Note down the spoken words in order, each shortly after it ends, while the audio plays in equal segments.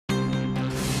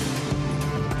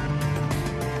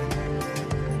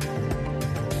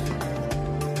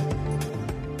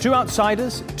Two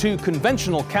outsiders, two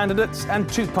conventional candidates and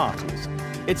two parties.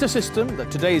 It's a system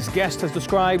that today's guest has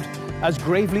described as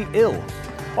gravely ill.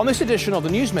 On this edition of the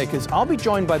Newsmakers, I'll be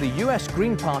joined by the US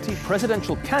Green Party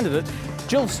presidential candidate,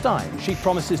 Jill Stein. She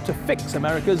promises to fix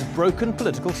America's broken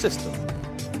political system.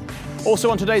 Also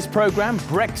on today's programme,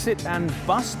 Brexit and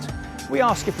bust. We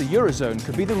ask if the Eurozone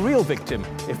could be the real victim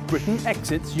if Britain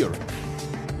exits Europe.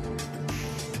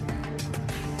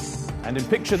 And in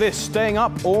Picture This, staying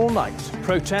up all night.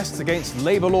 Protests against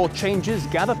labour law changes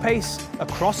gather pace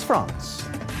across France.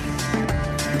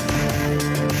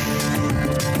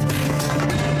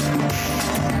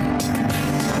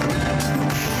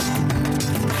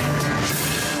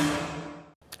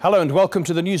 Hello and welcome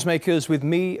to the Newsmakers with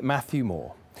me, Matthew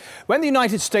Moore. When the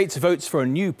United States votes for a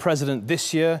new president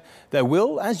this year, there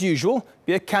will, as usual,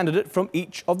 be a candidate from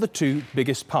each of the two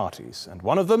biggest parties, and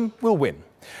one of them will win.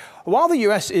 While the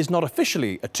US is not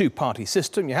officially a two-party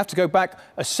system, you have to go back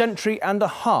a century and a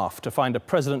half to find a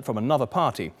president from another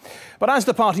party. But as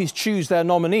the parties choose their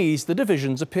nominees, the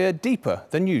divisions appear deeper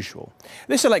than usual.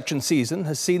 This election season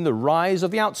has seen the rise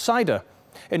of the outsider.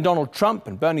 In Donald Trump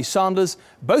and Bernie Sanders,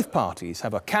 both parties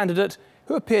have a candidate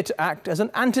who appear to act as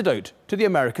an antidote to the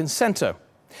American centre.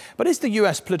 But is the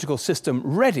US political system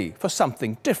ready for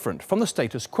something different from the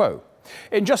status quo?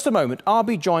 In just a moment, I'll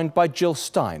be joined by Jill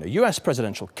Stein, a US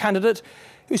presidential candidate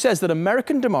who says that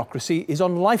American democracy is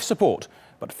on life support.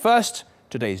 But first,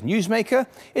 today's newsmaker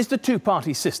is the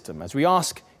two-party system, as we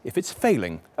ask if it's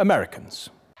failing Americans.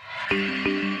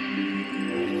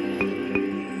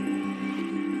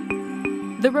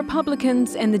 The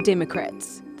Republicans and the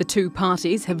Democrats. The two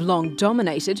parties have long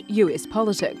dominated US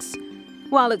politics.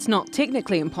 While it's not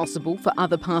technically impossible for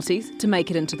other parties to make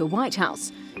it into the White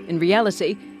House, in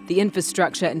reality, the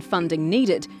infrastructure and funding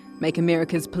needed make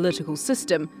America's political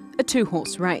system a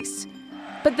two-horse race.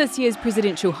 But this year's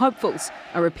presidential hopefuls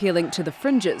are appealing to the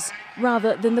fringes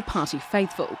rather than the party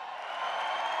faithful.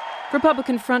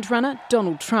 Republican frontrunner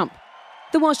Donald Trump.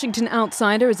 The Washington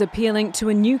outsider is appealing to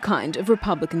a new kind of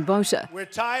Republican voter.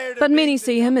 But many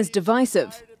see him as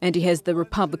divisive, and he has the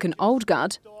Republican old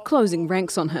guard closing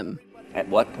ranks on him. At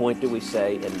what point do we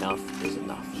say enough is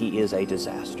enough? He is a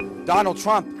disaster. Donald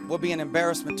Trump will be an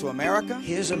embarrassment to America.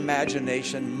 His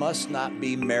imagination must not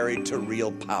be married to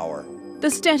real power. The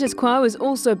status quo is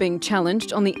also being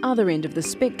challenged on the other end of the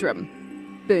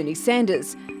spectrum. Bernie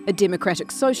Sanders, a democratic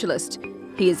socialist.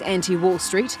 He is anti-Wall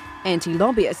Street,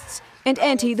 anti-lobbyists, and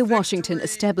anti the Washington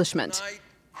establishment.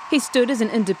 He stood as an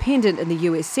independent in the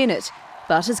US Senate,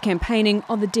 but is campaigning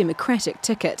on the Democratic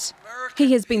ticket.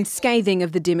 He has been scathing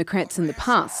of the Democrats in the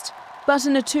past, but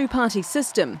in a two-party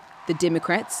system, the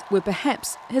Democrats were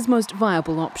perhaps his most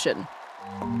viable option.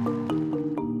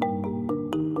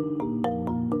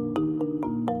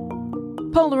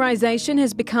 Polarisation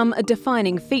has become a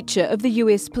defining feature of the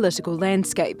US political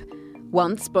landscape.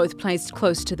 Once both placed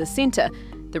close to the centre,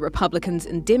 the Republicans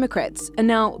and Democrats are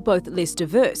now both less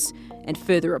diverse and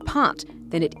further apart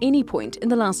than at any point in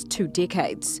the last 2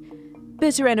 decades.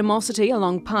 Bitter animosity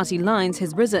along party lines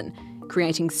has risen,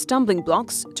 creating stumbling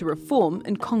blocks to reform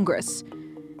in Congress.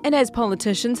 And as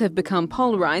politicians have become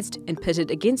polarised and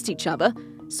pitted against each other,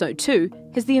 so too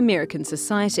has the American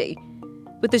society.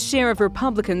 With the share of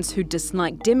Republicans who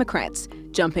dislike Democrats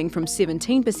jumping from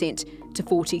 17% to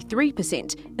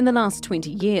 43% in the last 20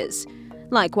 years.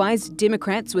 Likewise,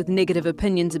 Democrats with negative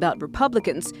opinions about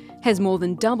Republicans has more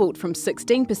than doubled from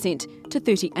 16% to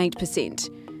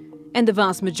 38%. And the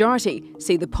vast majority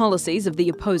see the policies of the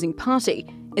opposing party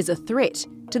as a threat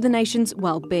to the nation's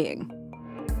well-being.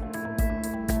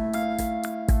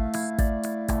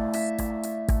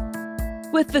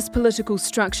 With this political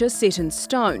structure set in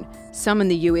stone, some in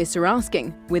the US are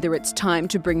asking whether it's time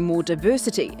to bring more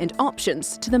diversity and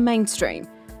options to the mainstream.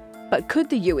 But could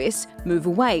the US move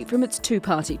away from its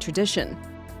two-party tradition?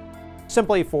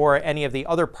 Simply for any of the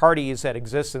other parties that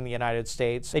exist in the United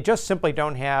States, they just simply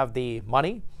don't have the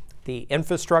money, the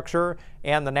infrastructure,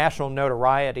 and the national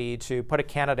notoriety to put a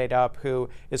candidate up who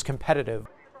is competitive.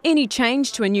 Any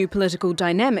change to a new political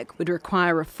dynamic would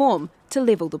require reform to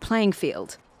level the playing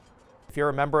field. If you're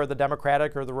a member of the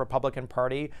Democratic or the Republican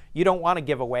Party, you don't want to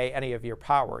give away any of your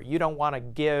power. You don't want to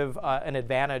give an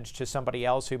advantage to somebody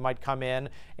else who might come in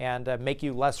and make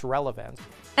you less relevant.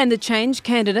 And the change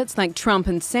candidates like Trump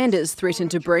and Sanders threaten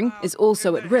to bring is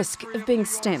also at risk of being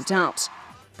stamped out.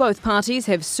 Both parties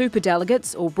have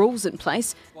superdelegates or rules in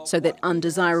place so that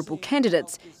undesirable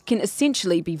candidates can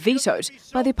essentially be vetoed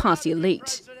by their party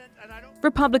elite.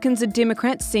 Republicans and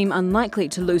Democrats seem unlikely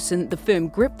to loosen the firm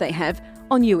grip they have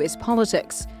on US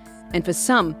politics. And for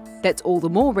some, that's all the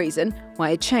more reason why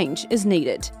a change is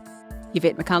needed.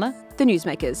 Yvette McCullough, The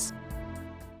Newsmakers.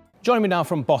 Joining me now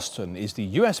from Boston is the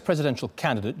US presidential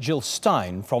candidate Jill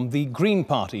Stein from the Green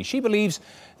Party. She believes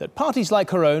that parties like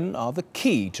her own are the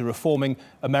key to reforming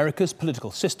America's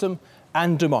political system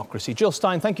and democracy. Jill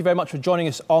Stein, thank you very much for joining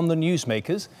us on the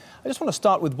Newsmakers. I just want to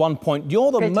start with one point.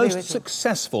 You're the most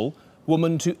successful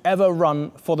woman to ever run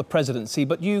for the presidency,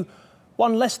 but you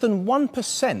won less than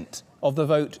 1% of the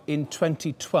vote in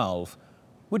 2012.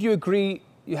 Would you agree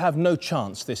you have no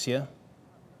chance this year?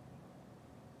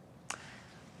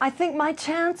 I think my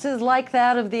chance is like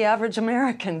that of the average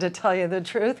American, to tell you the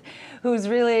truth, who's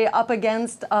really up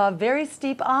against very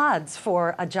steep odds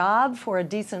for a job, for a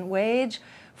decent wage,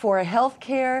 for health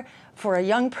care, for a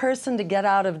young person to get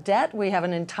out of debt. We have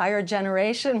an entire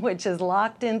generation which is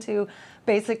locked into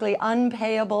basically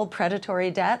unpayable predatory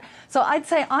debt. So I'd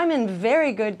say I'm in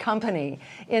very good company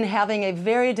in having a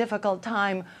very difficult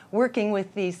time working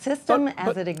with the system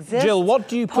as it exists. Jill, what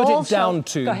do you put it down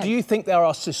to? Do you think there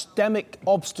are systemic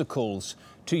obstacles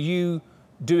to you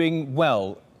doing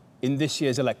well in this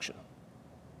year's election?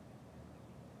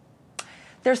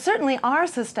 There certainly are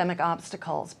systemic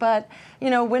obstacles, but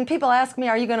when people ask me,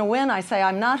 are you going to win? I say,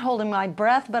 I'm not holding my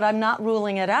breath, but I'm not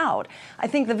ruling it out. I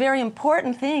think the very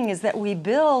important thing is that we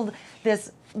build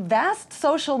this vast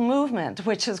social movement,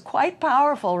 which is quite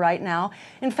powerful right now.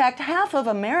 In fact, half of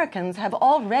Americans have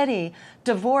already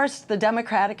divorced the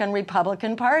Democratic and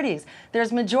Republican parties.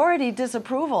 There's majority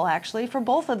disapproval, actually, for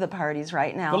both of the parties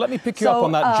right now. Well, let me pick you up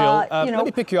on that, Jill. Let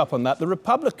me pick you up on that. The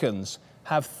Republicans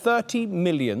have 30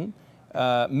 million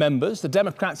members. The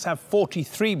Democrats have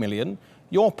 43 million.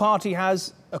 Your party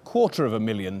has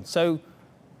 250,000. So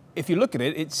if you look at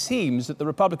it, it seems that the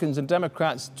Republicans and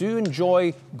Democrats do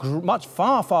enjoy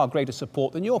far greater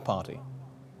support than your party.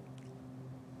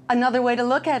 Another way to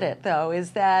look at it, though,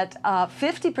 is that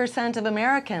 50% of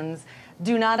Americans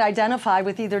do not identify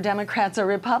with either Democrats or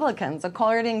Republicans.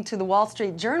 According to the Wall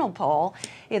Street Journal poll,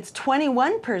 it's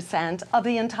 21% of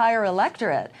the entire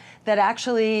electorate that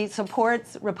actually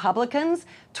supports Republicans,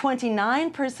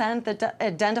 29% that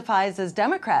identifies as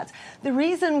Democrats. The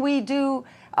reason we do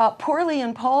poorly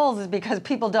in polls is because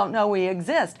people don't know we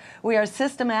exist. We are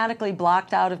systematically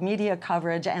blocked out of media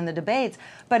coverage and the debates,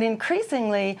 but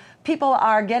increasingly people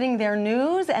are getting their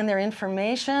news and their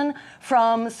information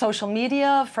from social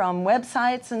media, from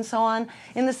websites and so on,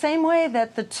 in the same way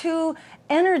that the two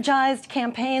energized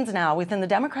campaigns now within the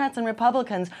Democrats and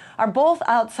Republicans are both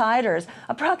outsiders.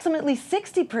 Approximately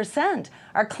 60%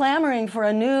 are clamoring for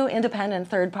a new independent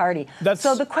third party.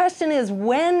 So the question is,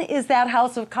 when is that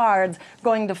house of cards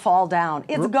going to fall down?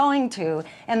 It's going to,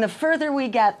 and the further we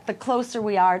get, the closer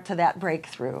we are to that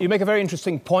breakthrough. You make a very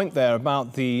interesting point there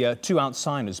about the two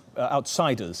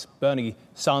outsiders, Bernie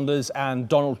Sanders and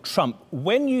Donald Trump.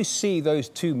 When you see those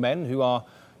two men who are,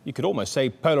 you could almost say,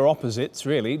 polar opposites,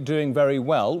 really, doing very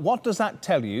well, what does that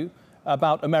tell you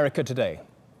about America today?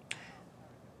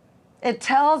 It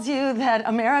tells you that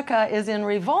America is in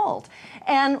revolt.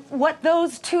 And what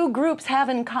those two groups have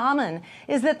in common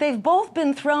is that they've both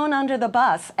been thrown under the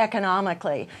bus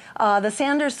economically. The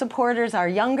Sanders supporters are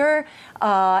younger,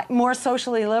 more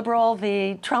socially liberal.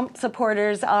 The Trump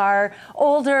supporters are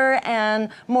older and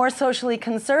more socially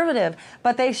conservative.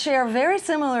 But they share very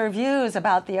similar views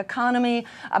about the economy,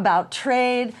 about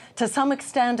trade, to some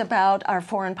extent about our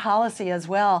foreign policy as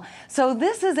well. So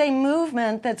this is a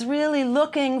movement that's really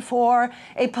looking for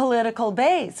a political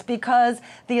base, because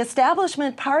the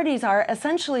establishment parties are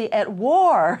essentially at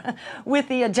war with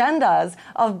the agendas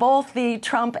of both the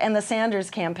Trump and the Sanders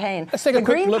campaign. The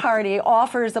Green Party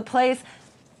offers a place.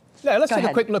 Yeah, let's take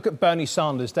a quick look at Bernie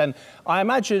Sanders then. I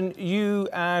imagine you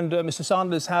and Mr.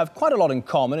 Sanders have quite a lot in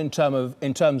common in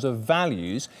terms of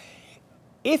values.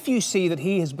 If you see that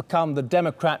he has become the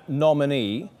Democrat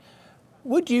nominee,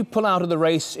 would you pull out of the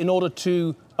race in order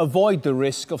to avoid the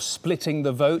risk of splitting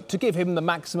the vote, to give him the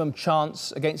maximum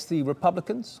chance against the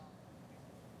Republicans?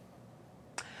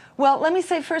 Well, let me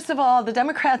say, first of all, the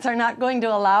Democrats are not going to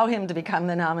allow him to become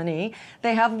the nominee.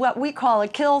 They have what we call a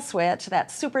kill switch.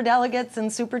 That's superdelegates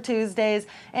and Super Tuesdays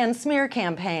and smear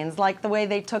campaigns, like the way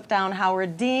they took down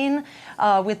Howard Dean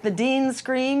with the Dean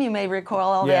Scream. You may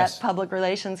recall that public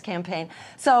relations campaign.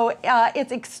 So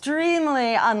it's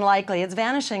extremely unlikely, it's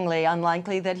vanishingly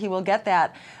unlikely that he will get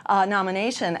that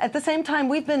nomination. At the same time,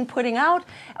 we've been putting out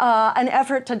an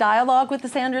effort to dialogue with the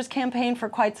Sanders campaign for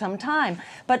quite some time.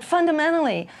 But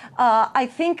fundamentally, I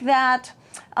think that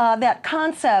that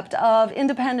concept of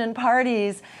independent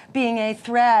parties being a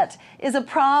threat is a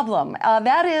problem.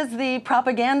 That is the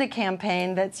propaganda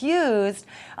campaign that's used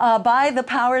by the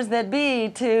powers that be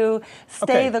to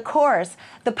stay the course.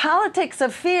 The politics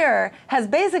of fear has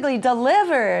basically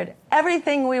delivered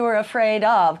everything we were afraid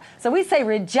of. So we say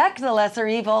reject the lesser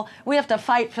evil, we have to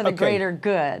fight for the greater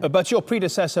good. But your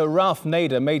predecessor, Ralph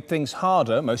Nader, made things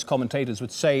harder, most commentators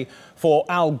would say, for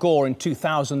Al Gore in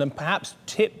 2000 and perhaps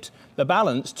tipped the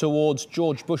balance towards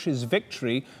George Bush's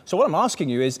victory. So what I'm asking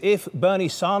you is, if Bernie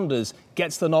Sanders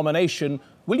gets the nomination,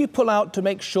 will you pull out to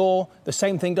make sure the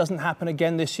same thing doesn't happen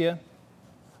again this year?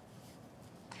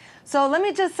 So let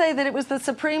me just say that it was the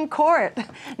Supreme Court,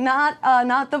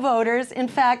 not the voters. In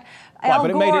fact, Al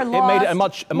Gore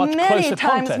lost many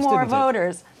times more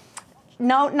voters.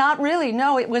 No, not really.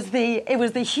 No, it was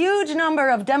the huge number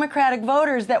of Democratic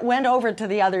voters that went over to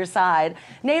the other side.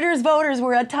 Nader's voters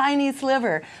were a tiny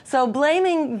sliver. So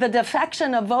blaming the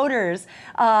defection of voters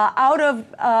out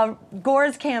of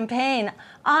Gore's campaign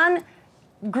on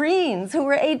Greens, who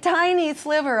were a tiny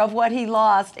sliver of what he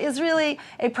lost, is really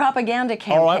a propaganda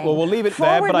campaign. All right, well, we'll leave it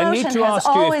there, but I need to ask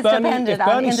you, if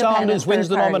Bernie Sanders wins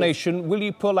the nomination, will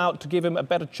you pull out to give him a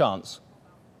better chance?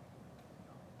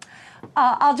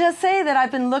 I'll just say that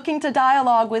I've been looking to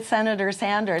dialogue with Senator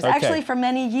Sanders. Okay. Actually, for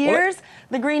many years,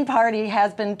 the Green Party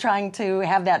has been trying to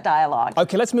have that dialogue.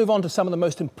 OK, let's move on to some of the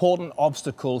most important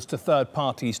obstacles to third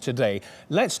parties today.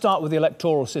 Let's start with the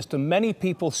electoral system. Many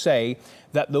people say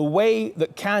that the way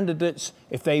that candidates,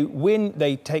 if they win,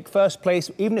 they take first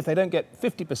place. Even if they don't get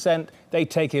 50%, they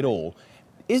take it all.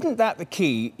 Isn't that the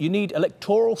key? You need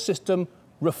electoral system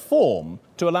reform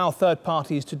to allow third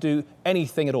parties to do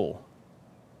anything at all.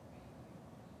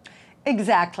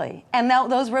 Exactly. And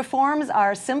those reforms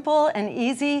are simple and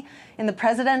easy. In the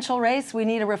presidential race, we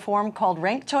need a reform called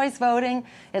ranked choice voting.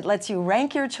 It lets you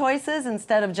rank your choices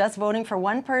instead of just voting for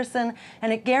one person.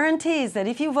 And it guarantees that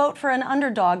if you vote for an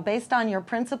underdog based on your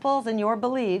principles and your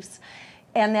beliefs,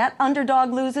 and that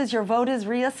underdog loses, your vote is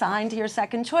reassigned to your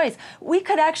second choice. We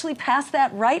could actually pass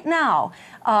that right now.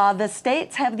 The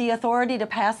states have the authority to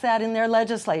pass that in their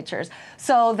legislatures.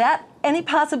 So that any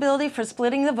possibility for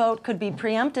splitting the vote could be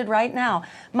preempted right now.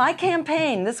 My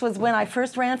campaign, this was when I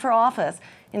first ran for office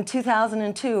in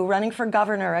 2002, running for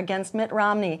governor against Mitt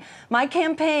Romney. My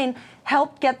campaign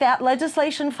helped get that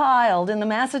legislation filed in the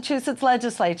Massachusetts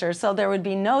legislature, so there would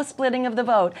be no splitting of the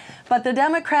vote. But the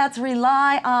Democrats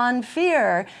rely on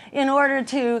fear in order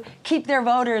to keep their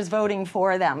voters voting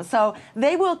for them. So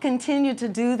they will continue to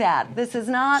do that. This is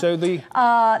not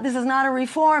a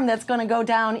reform that's going to go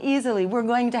down easily. We're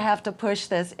going to have to push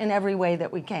this in every way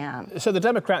that we can. So the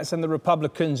Democrats and the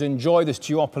Republicans enjoy this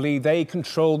duopoly. They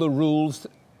control the rules.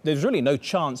 There's really no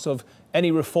chance of any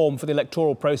reform for the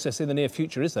electoral process in the near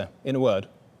future, is there, in a word?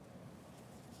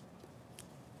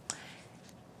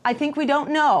 I think we don't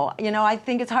know. You know, I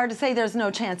think it's hard to say there's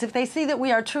no chance. If they see that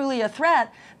we are truly a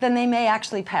threat, then they may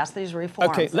actually pass these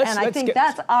reforms. Okay, I think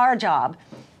that's our job.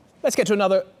 Let's get to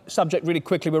another subject really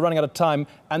quickly. We're running out of time,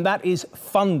 and that is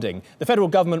funding. The federal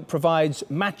government provides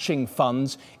matching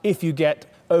funds if you get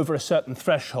over a certain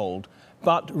threshold.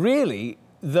 But really,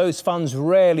 those funds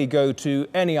rarely go to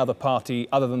any other party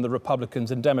other than the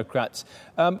Republicans and Democrats.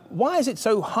 Why is it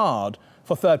so hard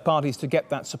for third parties to get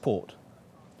that support?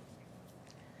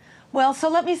 Well, so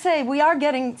let me say, we are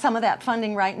getting some of that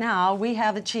funding right now. We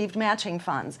have achieved matching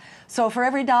funds. So for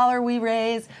every dollar we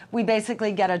raise, we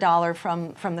basically get a dollar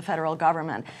from the federal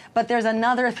government. But there's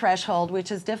another threshold which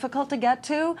is difficult to get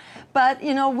to. But,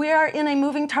 you know, we are in a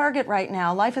moving target right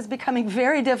now. Life is becoming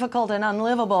very difficult and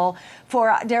unlivable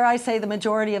for, dare I say, the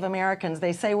majority of Americans.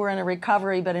 They say we're in a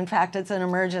recovery, but in fact it's an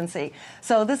emergency.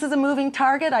 So this is a moving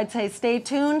target. I'd say stay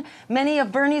tuned. Many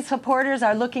of Bernie's supporters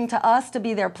are looking to us to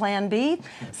be their plan B.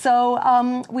 So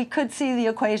we could see the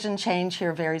equation change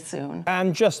here very soon.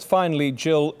 And just finally,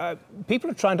 Jill,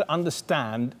 people are trying to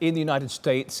understand in the United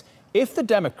States if the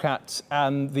Democrats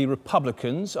and the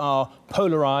Republicans are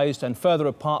polarized and further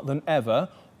apart than ever,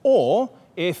 or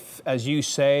if, as you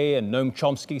say, and Noam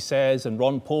Chomsky says, and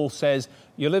Ron Paul says,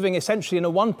 you're living essentially in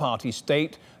a one-party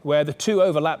state where the two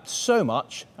overlap so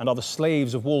much and are the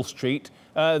slaves of Wall Street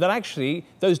that actually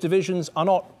those divisions are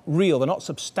not real, they're not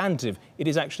substantive. It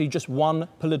is actually just one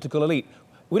political elite.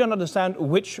 We don't understand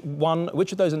which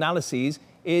of those analyses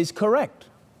is correct.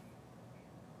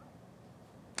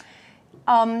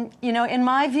 You know, in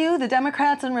my view, the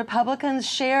Democrats and Republicans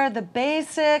share the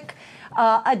basic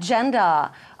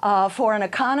agenda for an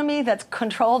economy that's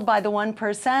controlled by the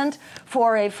 1%,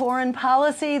 for a foreign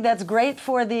policy that's great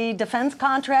for the defense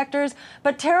contractors,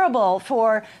 but terrible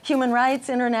for human rights,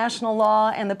 international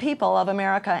law, and the people of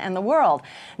America and the world.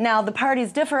 Now, the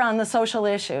parties differ on the social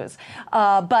issues,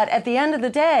 but at the end of the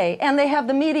day, and they have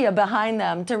the media behind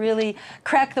them to really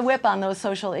crack the whip on those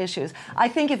social issues. I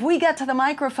think if we get to the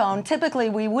microphone, typically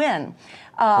we win.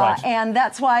 Right. And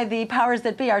that's why the powers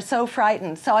that be are so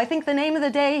frightened. So I think the name of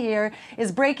the day here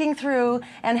is breaking through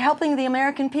and helping the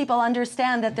American people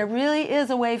understand that there really is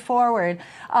a way forward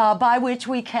by which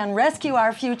we can rescue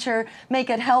our future, make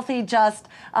it healthy, just,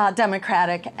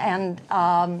 democratic, and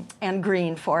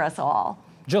green for us all.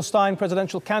 Jill Stein,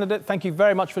 presidential candidate, thank you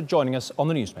very much for joining us on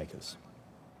the Newsmakers.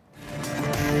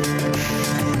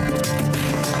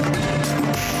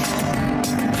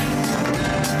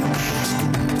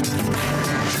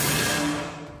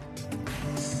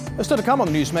 Still to come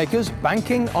on the Newsmakers,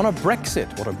 banking on a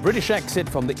Brexit, what a British exit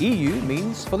from the EU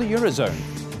means for the Eurozone.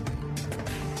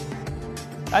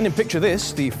 And in Picture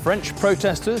This, the French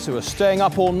protesters who are staying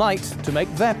up all night to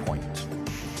make their point.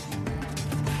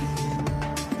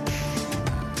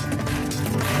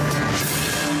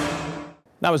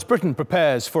 Now, as Britain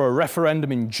prepares for a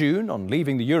referendum in June on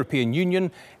leaving the European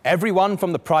Union, everyone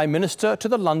from the Prime Minister to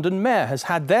the London Mayor has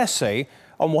had their say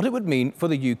on what it would mean for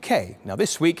the UK. Now,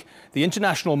 this week, the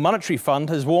International Monetary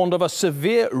Fund has warned of a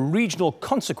severe regional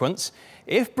consequence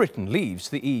if Britain leaves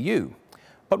the EU.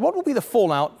 But what will be the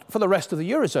fallout for the rest of the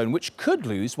Eurozone, which could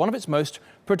lose one of its most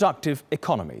productive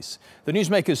economies? The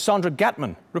Newsmakers' Sandra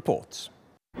Gatman reports.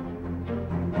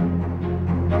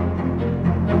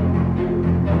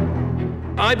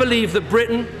 I believe that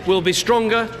Britain will be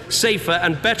stronger, safer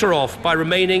and better off by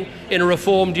remaining in a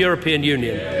reformed European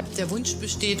Union. Der Wunsch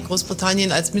besteht,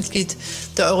 Großbritannien als Mitglied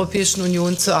der Europäischen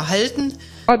Union zu erhalten.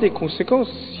 Pas des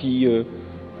conséquences si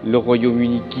le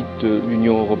Royaume-Uni quitte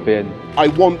l'Union européenne. I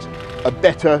want a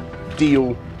better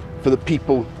deal for the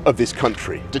people of this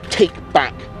country, to take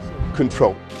back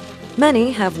control.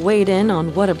 Many have weighed in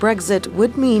on what a Brexit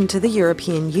would mean to the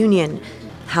European Union.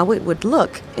 How it would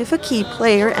look if a key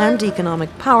player and economic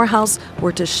powerhouse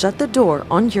were to shut the door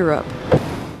on Europe.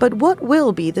 But what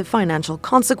will be the financial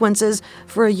consequences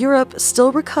for a Europe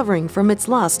still recovering from its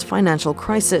last financial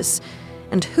crisis?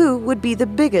 And who would be the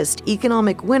biggest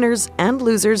economic winners and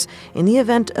losers in the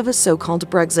event of a so-called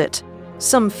Brexit?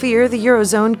 Some fear the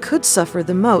Eurozone could suffer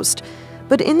the most,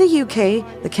 but in the UK,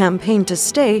 the campaign to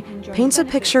stay paints a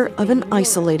picture of an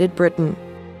isolated Britain.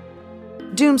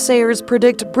 Doomsayers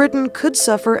predict Britain could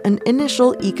suffer an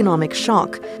initial economic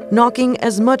shock, knocking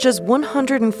as much as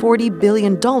 $140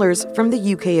 billion from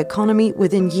the UK economy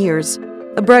within years.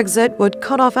 A Brexit would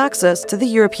cut off access to the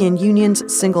European Union's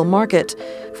single market,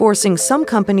 forcing some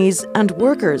companies and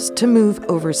workers to move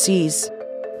overseas.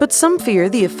 But some fear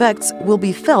the effects will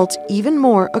be felt even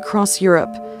more across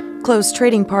Europe. Close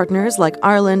trading partners like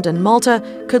Ireland and Malta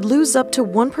could lose up to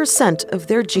 1% of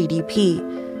their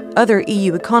GDP. Other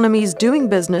EU economies doing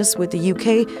business with the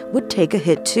UK would take a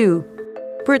hit too.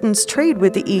 Britain's trade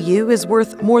with the EU is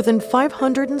worth more than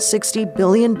 $560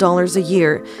 billion a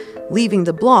year. Leaving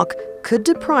the bloc could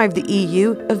deprive the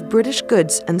EU of British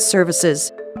goods and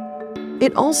services.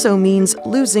 It also means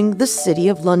losing the City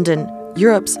of London,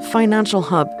 Europe's financial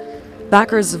hub.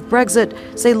 Backers of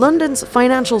Brexit say London's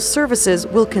financial services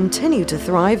will continue to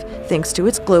thrive thanks to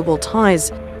its global ties.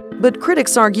 But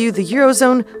critics argue the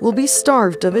Eurozone will be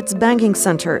starved of its banking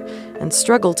centre and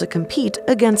struggle to compete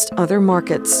against other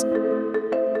markets.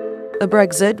 A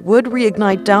Brexit would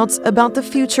reignite doubts about the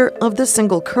future of the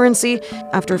single currency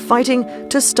after fighting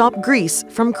to stop Greece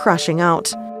from crashing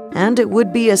out. And it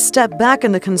would be a step back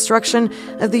in the construction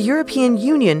of the European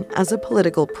Union as a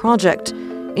political project.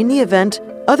 In the event,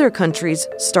 other countries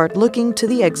start looking to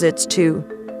the exits too.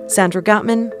 Sandra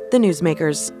Gatman, The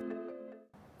Newsmakers.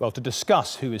 Well, to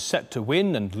discuss who is set to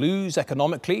win and lose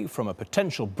economically from a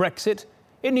potential Brexit,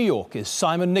 in New York is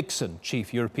Simon Nixon,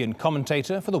 chief European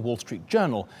commentator for the Wall Street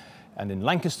Journal. And in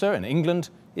Lancaster, in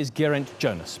England, is Geraint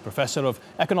Jonas, professor of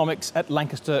economics at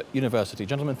Lancaster University.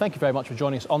 Gentlemen, thank you very much for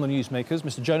joining us on the Newsmakers.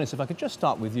 Mr. Jonas, if I could just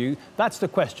start with you. That's the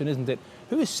question, isn't it?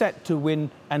 Who is set to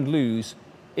win and lose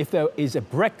if there is a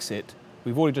Brexit?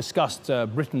 We've already discussed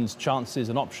Britain's chances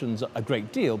and options a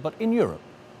great deal, but in Europe?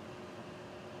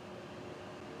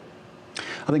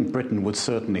 I think Britain would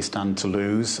certainly stand to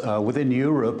lose. Within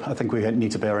Europe, I think we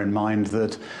need to bear in mind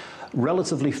that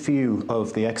relatively few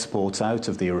of the exports out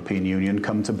of the European Union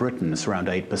come to Britain. It's around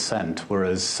 8%,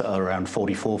 whereas around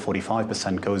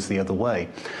 45% goes the other way.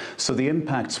 So the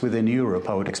impacts within Europe,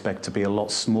 I would expect to be a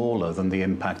lot smaller than the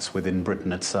impacts within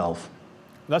Britain itself.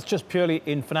 That's just purely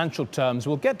in financial terms.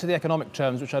 We'll get to the economic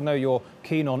terms, which I know you're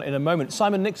keen on in a moment.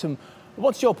 Simon Nixon,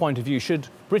 what's your point of view? Should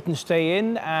Britain stay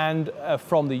in? And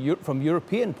from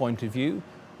European point of view,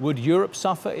 would Europe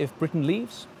suffer if Britain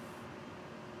leaves?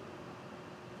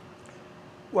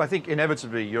 Well, I think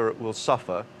inevitably Europe will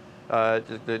suffer.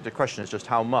 The question is just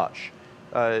how much.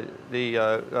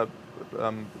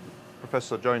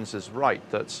 Professor Jones is right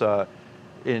that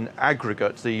in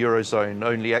aggregate, the Eurozone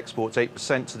only exports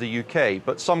 8% to the UK,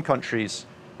 but some countries,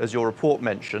 as your report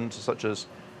mentioned, such as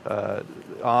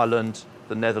Ireland,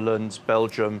 the Netherlands,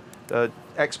 Belgium,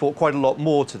 export quite a lot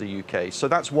more to the UK. So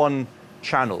that's one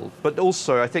channel. But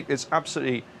also, I think it's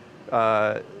absolutely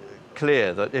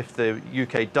clear that if the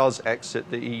UK does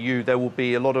exit the EU, there will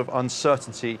be a lot of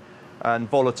uncertainty and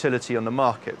volatility on the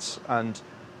markets, and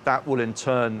that will in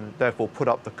turn therefore put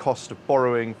up the cost of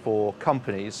borrowing for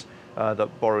companies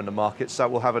that borrow in the markets. That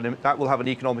will have an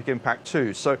economic impact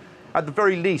too. So at the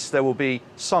very least there will be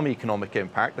some economic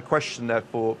impact. The question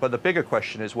therefore, but the bigger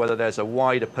question is whether there's a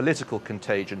wider political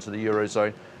contagion to the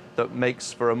Eurozone that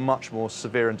makes for a much more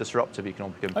severe and disruptive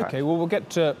economic impact. Okay, well, we'll get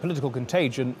to political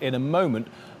contagion in a moment,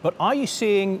 but are you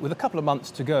seeing, with a couple of months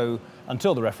to go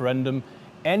until the referendum,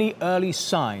 any early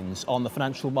signs on the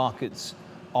financial markets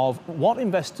of what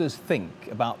investors think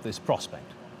about this prospect?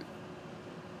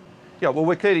 Yeah, well,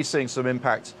 we're clearly seeing some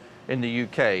impact in the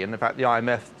UK, and in fact the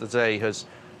IMF today has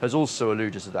also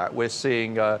alluded to that. We're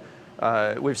seeing,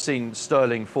 we've seen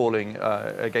sterling falling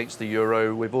against the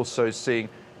euro. We're seeing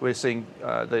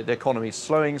the economy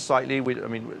slowing slightly. I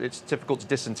mean, it's difficult to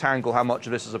disentangle how much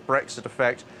of this is a Brexit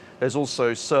effect. There's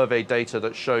also survey data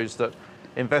that shows that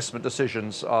investment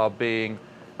decisions are being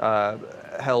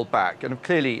held back. And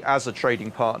clearly, as a trading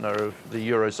partner of the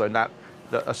Eurozone, that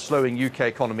a slowing UK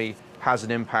economy has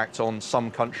an impact on some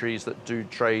countries that do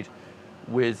trade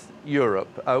with Europe.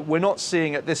 We're not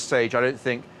seeing at this stage, I don't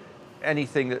think,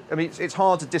 anything that, I mean, it's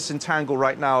hard to disentangle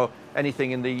right now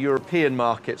anything in the European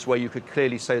markets where you could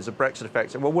clearly say there's a Brexit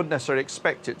effect, and we wouldn't necessarily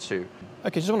expect it to.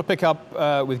 Okay, just want to pick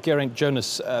up with Geraint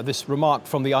Jonas this remark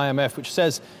from the IMF, which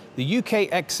says the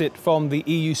UK exit from the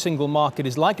EU single market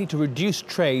is likely to reduce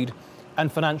trade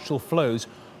and financial flows.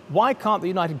 Why can't the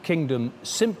United Kingdom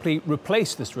simply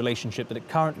replace this relationship that it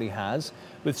currently has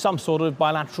with some sort of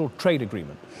bilateral trade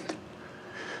agreement?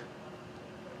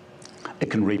 It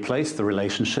can replace the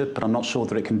relationship, but I'm not sure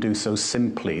that it can do so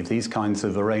simply. These kinds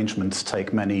of arrangements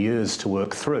take many years to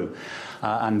work through.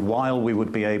 And while we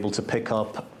would be able to pick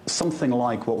up something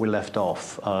like what we left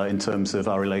off in terms of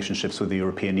our relationships with the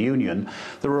European Union,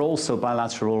 there are also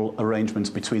bilateral arrangements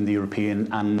between the European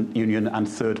Union and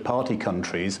third-party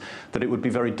countries that it would be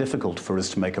very difficult for us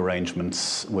to make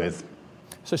arrangements with.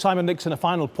 So, Simon Nixon, a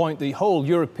final point. The whole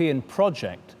European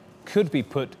project could be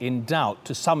put in doubt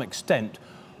to some extent.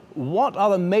 What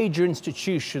are the major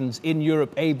institutions in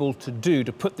Europe able to do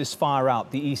to put this fire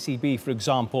out, the ECB, for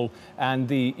example, and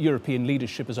the European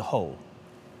leadership as a whole?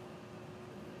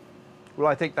 Well,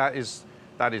 I think that is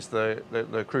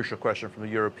the crucial question from the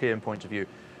European point of view.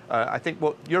 I think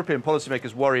what European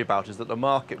policymakers worry about is that the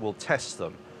market will test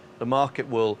them. The market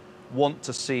will want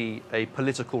to see a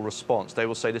political response. They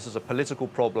will say this is a political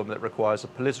problem that requires a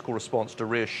political response to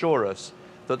reassure us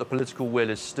that the political will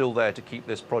is still there to keep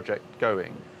this project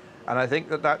going. And I think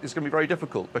that is going to be very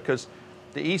difficult because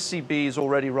the ECB is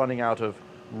already running out of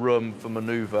room for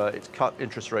manoeuvre. It's cut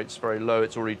interest rates very low.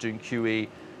 It's already doing QE.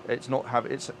 It's not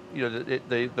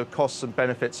the costs and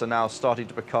benefits are now starting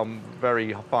to become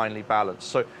very finely balanced.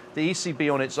 So the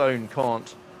ECB on its own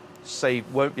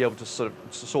won't be able to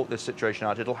sort this situation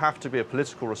out. It'll have to be a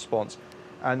political response,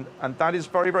 and that is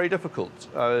very, very difficult.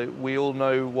 We all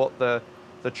know what the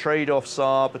trade-offs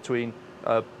are between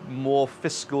more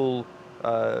fiscal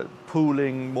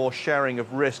pooling, more sharing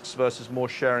of risks versus more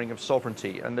sharing of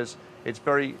sovereignty, and it's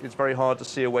very hard to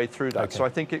see a way through that. Okay. So I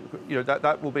think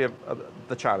that will be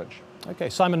the challenge. Okay,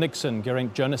 Simon Nixon,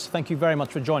 Geraint Jonas, thank you very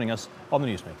much for joining us on the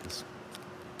Newsmakers.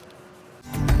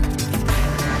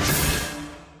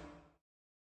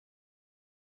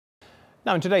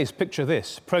 Now, in today's Picture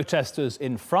This, protesters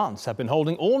in France have been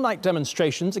holding all-night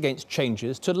demonstrations against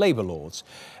changes to labour laws,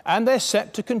 and they're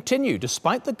set to continue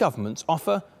despite the government's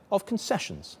offer of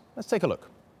concessions. Let's take a look.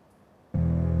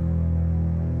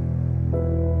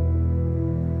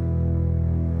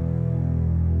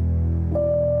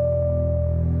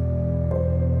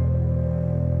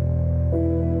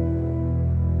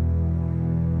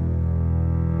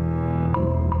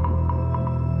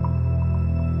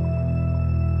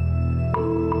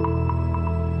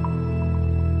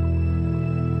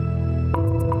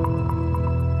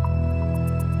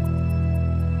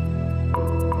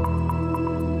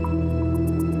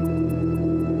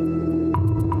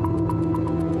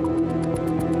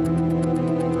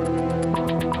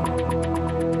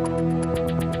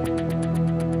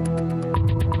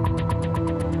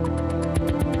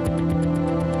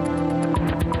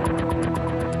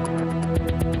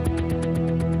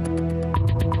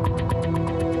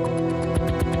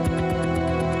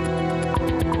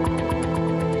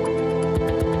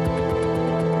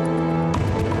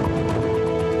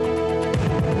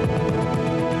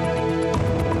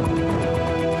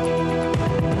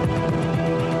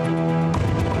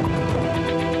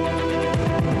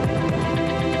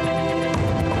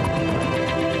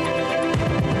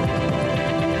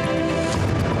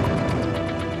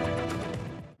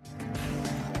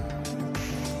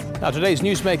 Now, today's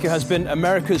newsmaker has been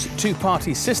America's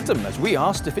two-party system, as we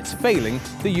asked if it's failing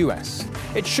the US.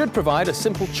 It should provide a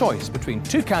simple choice between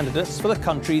two candidates for the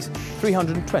country's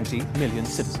 320 million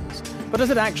citizens. But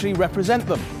does it actually represent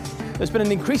them? There's been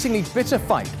an increasingly bitter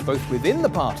fight both within the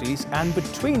parties and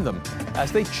between them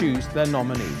as they choose their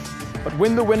nominee. But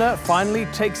when the winner finally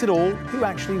takes it all, who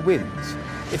actually wins?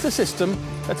 It's a system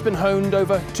that's been honed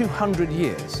over 200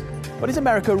 years. But is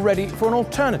America ready for an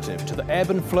alternative to the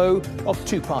ebb and flow of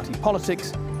two-party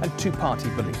politics and two-party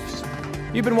beliefs?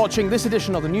 You've been watching this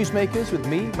edition of the Newsmakers with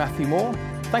me, Matthew Moore.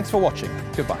 Thanks for watching.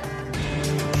 Goodbye.